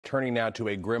turning now to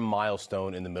a grim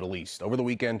milestone in the Middle East. Over the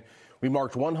weekend, we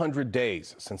marked 100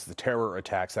 days since the terror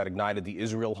attacks that ignited the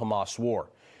Israel-Hamas war.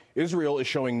 Israel is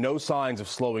showing no signs of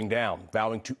slowing down,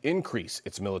 vowing to increase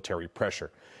its military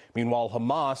pressure. Meanwhile,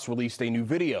 Hamas released a new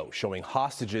video showing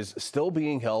hostages still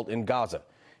being held in Gaza.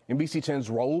 NBC 10's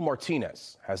Raul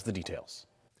Martinez has the details.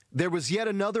 There was yet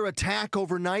another attack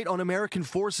overnight on American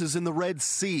forces in the Red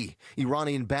Sea.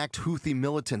 Iranian-backed Houthi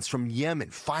militants from Yemen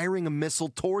firing a missile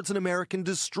towards an American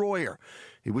destroyer.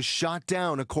 It was shot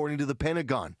down, according to the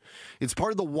Pentagon. It's part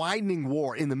of the widening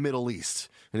war in the Middle East.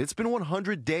 And it's been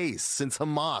 100 days since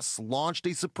Hamas launched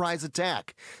a surprise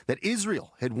attack that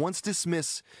Israel had once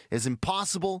dismissed as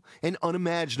impossible and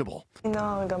unimaginable.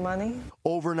 No, the money.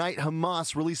 Overnight,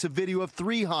 Hamas released a video of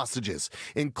 3 hostages,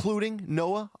 including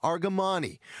Noah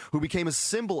Argamani, who became a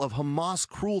symbol of Hamas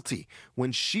cruelty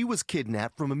when she was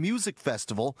kidnapped from a music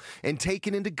festival and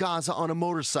taken into Gaza on a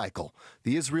motorcycle.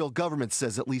 The Israel government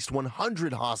says at least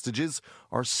 100 hostages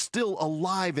are still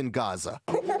alive in Gaza.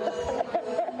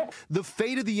 The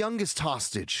fate of the youngest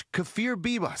hostage, Kafir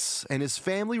Bibas, and his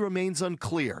family remains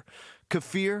unclear.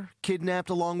 Kafir, kidnapped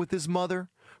along with his mother,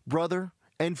 brother,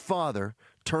 and father,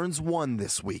 turns 1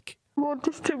 this week. I want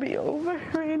this to be over,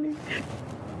 really.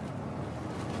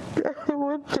 I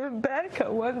want them back. I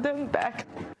want them back.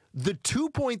 The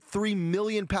 2.3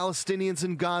 million Palestinians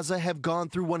in Gaza have gone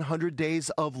through 100 days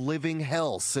of living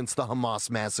hell since the Hamas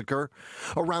massacre.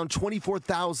 Around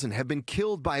 24,000 have been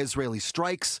killed by Israeli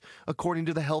strikes, according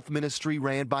to the health ministry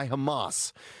ran by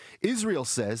Hamas. Israel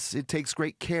says it takes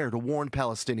great care to warn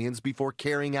Palestinians before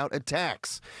carrying out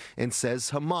attacks and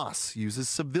says Hamas uses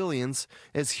civilians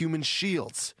as human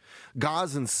shields.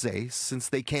 Gazans say since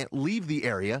they can't leave the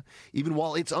area, even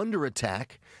while it's under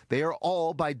attack, they are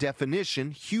all, by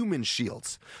definition, human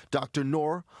shields. Dr.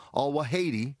 Noor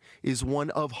al-Wahidi is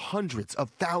one of hundreds of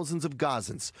thousands of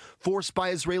Gazans forced by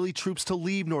Israeli troops to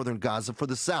leave northern Gaza for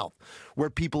the south,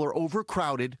 where people are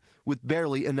overcrowded with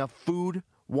barely enough food,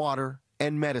 water,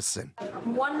 and medicine.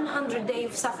 100 days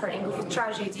of suffering, of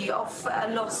tragedy, of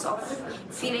loss, of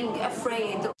feeling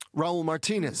afraid. Raul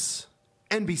Martinez,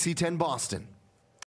 NBC 10 Boston.